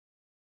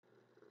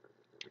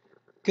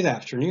Good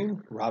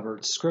afternoon,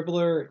 Robert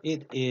Scribbler.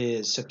 It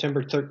is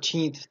September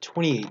 13th,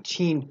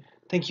 2018.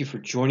 Thank you for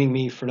joining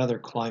me for another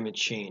climate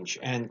change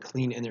and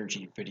clean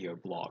energy video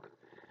blog.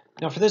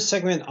 Now for this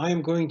segment, I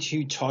am going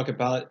to talk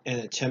about an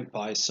attempt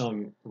by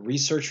some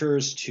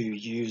researchers to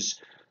use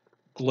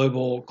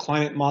global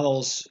climate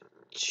models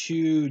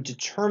to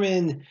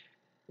determine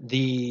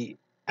the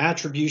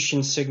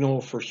attribution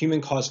signal for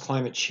human-caused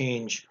climate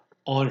change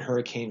on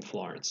Hurricane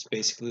Florence,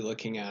 basically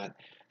looking at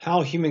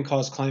how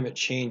human-caused climate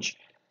change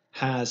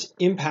has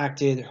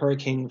impacted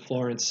Hurricane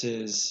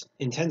Florence's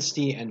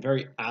intensity and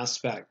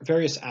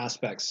various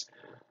aspects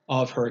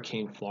of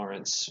Hurricane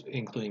Florence,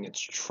 including its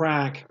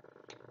track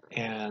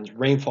and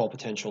rainfall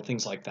potential,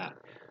 things like that.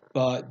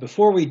 But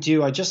before we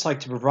do, I'd just like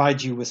to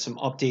provide you with some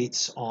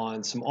updates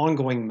on some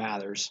ongoing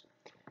matters.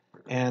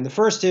 And the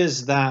first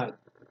is that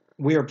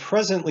we are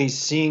presently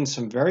seeing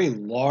some very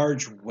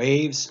large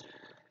waves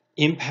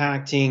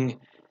impacting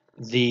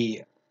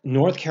the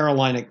North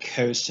Carolina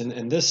coast,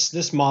 and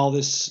this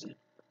model,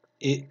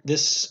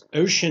 this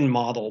ocean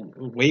model,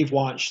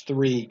 WaveWatch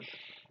 3,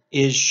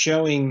 is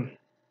showing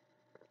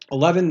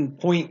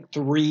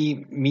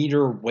 11.3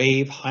 meter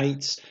wave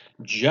heights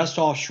just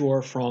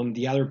offshore from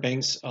the Outer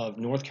Banks of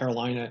North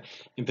Carolina,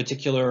 in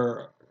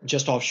particular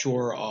just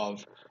offshore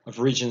of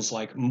regions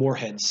like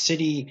Morehead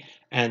City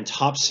and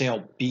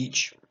Topsail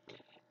Beach.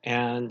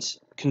 And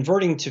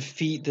converting to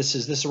feet,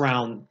 this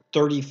around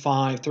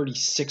 35,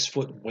 36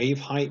 foot wave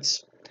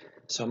heights.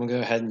 So I'm going to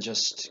go ahead and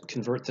just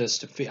convert this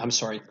to feet. I'm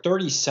sorry,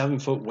 37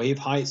 foot wave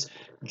heights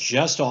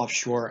just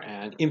offshore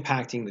and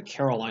impacting the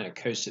Carolina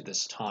coast at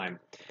this time.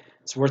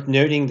 It's worth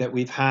noting that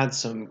we've had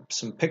some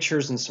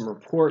pictures and some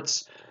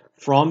reports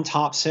from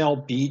Topsail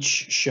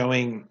Beach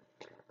showing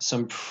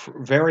some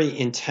very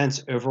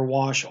intense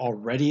overwash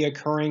already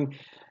occurring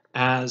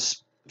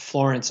as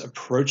Florence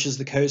approaches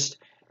the coast.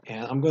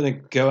 And I'm going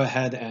to go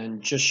ahead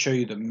and just show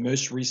you the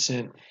most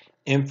recent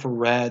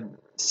infrared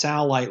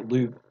satellite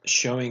loop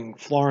showing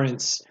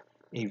Florence,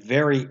 a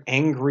very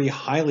angry,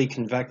 highly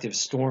convective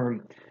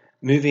storm,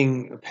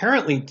 moving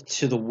apparently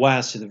to the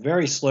west at a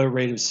very slow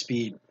rate of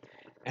speed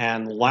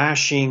and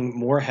lashing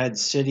Morehead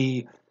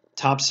City,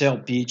 Topsail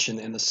Beach,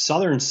 and the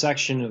southern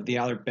section of the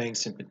Outer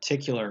Banks in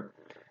particular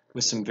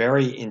with some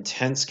very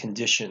intense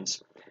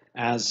conditions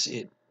as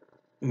it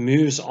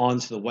moves on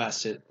to the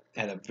west at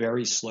a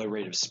very slow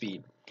rate of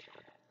speed.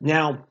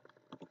 Now,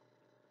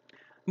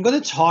 I'm going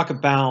to talk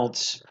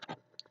about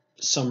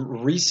a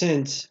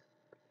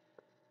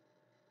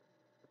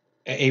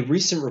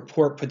recent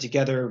report put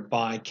together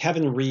by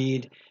Kevin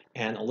Reed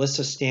and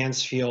Alyssa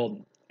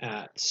Stansfield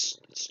at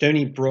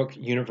Stony Brook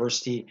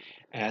University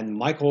and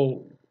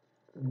Michael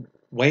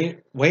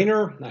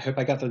Weiner, I hope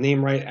I got the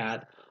name right,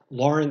 at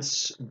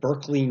Lawrence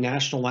Berkeley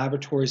National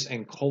Laboratories,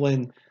 and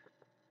Colin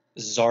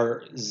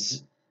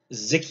Zarzicki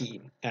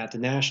at the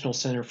National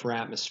Center for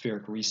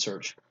Atmospheric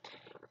Research.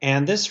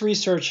 And this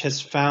research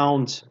has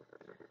found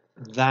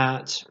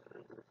that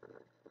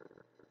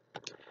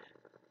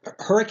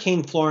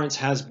Hurricane Florence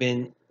has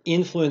been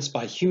influenced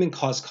by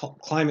human-caused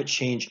climate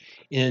change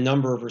in a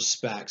number of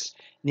respects,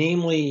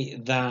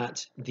 namely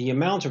that the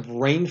amount of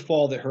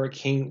rainfall that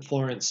Hurricane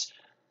Florence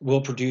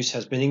will produce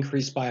has been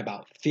increased by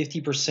about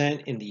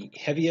 50% in the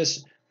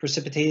heaviest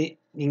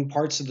precipitating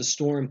parts of the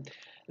storm,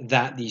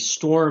 that the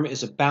storm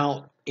is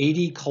about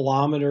 80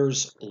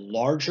 kilometers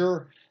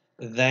larger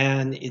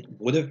than it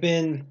would have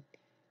been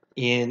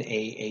in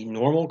a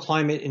normal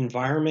climate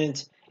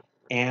environment,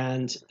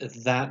 and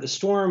that the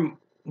storm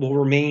will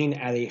remain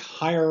at a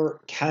higher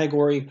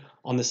category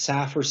on the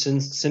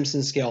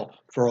Saffir-Simpson scale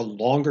for a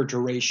longer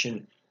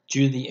duration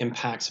due to the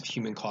impacts of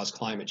human-caused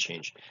climate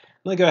change. I'm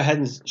going to go ahead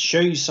and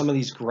show you some of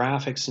these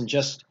graphics and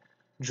just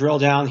drill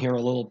down here a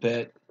little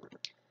bit.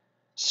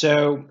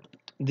 So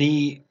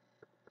the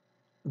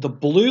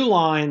blue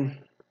line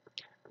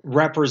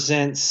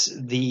represents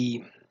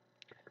the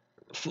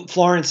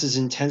Florence's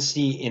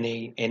intensity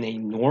in a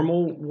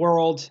normal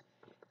world,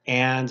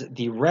 and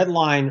the red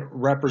line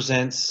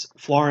represents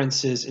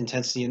Florence's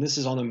intensity, and this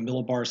is on a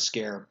millibar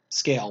scale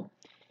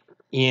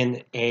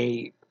in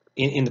the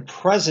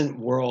present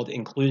world,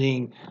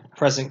 including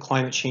present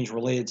climate change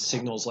related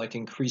signals like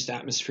increased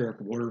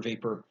atmospheric water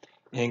vapor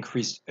and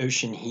increased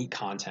ocean heat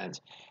content.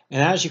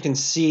 And as you can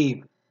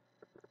see,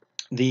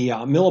 the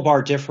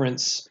millibar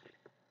difference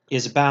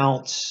is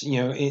about,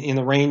 in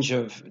the range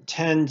of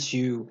 10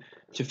 to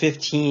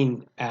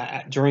 15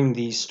 during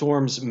the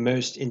storm's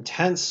most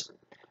intense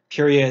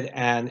period,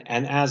 and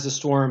as the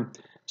storm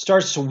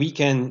starts to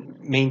weaken,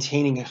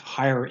 maintaining a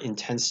higher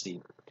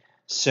intensity.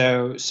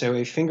 So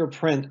a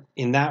fingerprint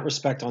in that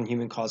respect on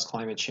human-caused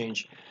climate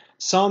change.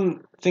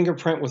 Some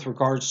fingerprint with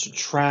regards to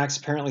tracks.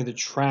 Apparently the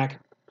track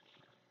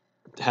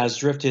has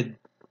drifted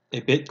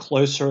a bit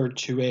closer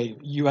to a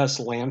U.S.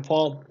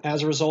 landfall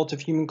as a result of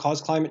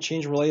human-caused climate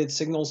change related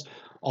signals,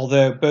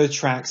 although both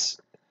tracks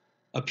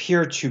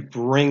appear to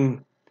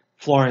bring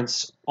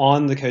Florence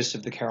on the coast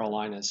of the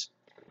Carolinas.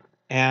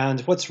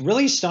 And what's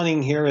really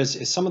stunning here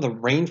is some of the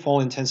rainfall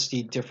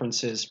intensity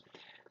differences.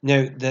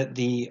 Note that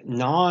the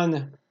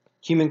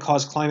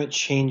human-caused climate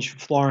change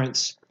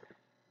Florence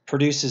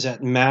produces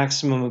at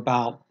maximum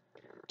about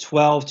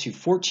 12 to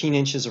 14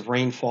 inches of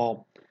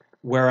rainfall,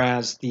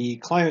 whereas the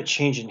climate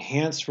change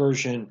enhanced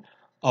version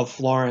of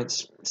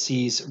Florence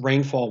sees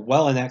rainfall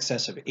well in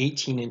excess of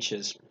 18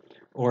 inches,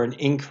 or an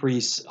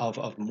increase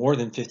of more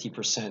than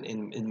 50%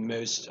 in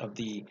most of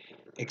the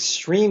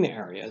extreme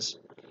areas.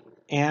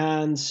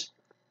 And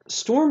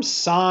storm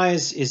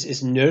size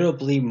is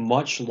notably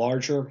much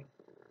larger,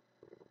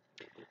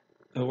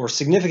 or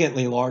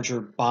significantly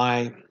larger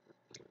by,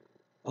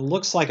 it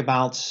looks like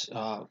about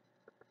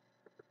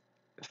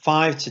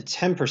 5 to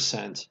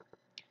 10%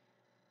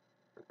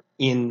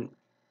 in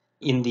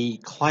the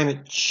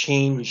climate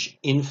change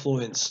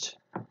influenced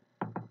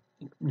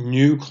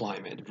new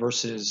climate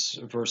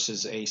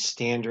versus a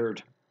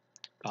standard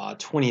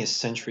 20th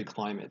century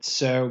climate.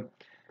 So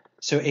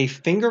a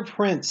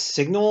fingerprint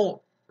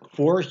signal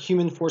for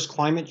human forced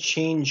climate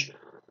change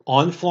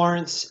on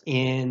Florence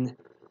in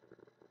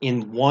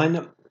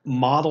one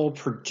model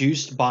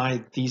produced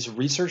by these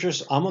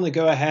researchers. I'm going to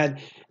go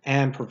ahead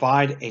and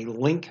provide a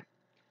link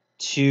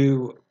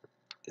to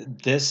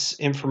this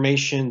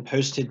information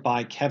posted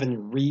by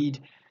Kevin Reed,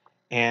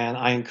 and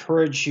I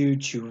encourage you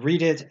to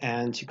read it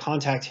and to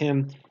contact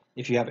him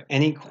if you have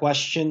any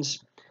questions.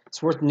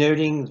 It's worth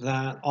noting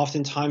that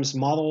oftentimes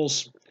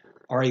models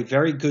are a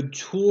very good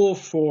tool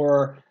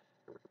for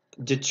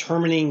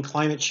determining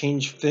climate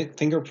change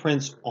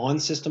fingerprints on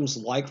systems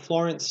like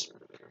Florence,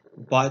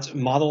 but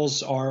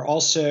models are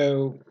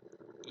also,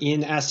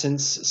 in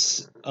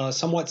essence,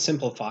 somewhat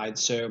simplified.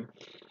 So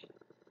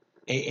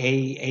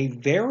a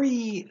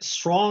very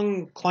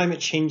strong climate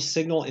change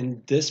signal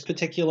in this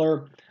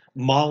particular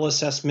model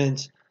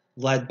assessment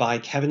led by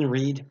Kevin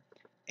Reed.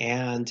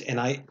 And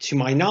to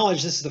my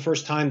knowledge, this is the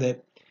first time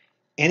that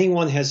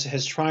anyone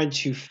has tried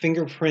to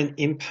fingerprint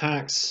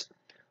impacts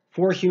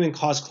for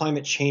human-caused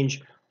climate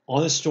change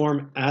on a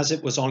storm as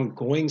it was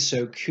ongoing.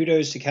 So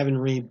kudos to Kevin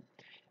Reed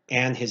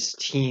and his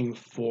team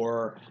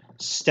for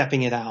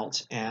stepping it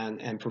out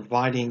and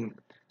providing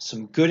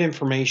some good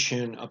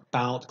information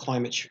about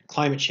climate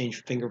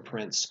change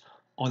fingerprints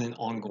on an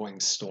ongoing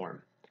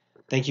storm.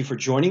 Thank you for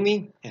joining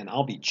me, and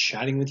I'll be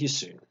chatting with you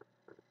soon.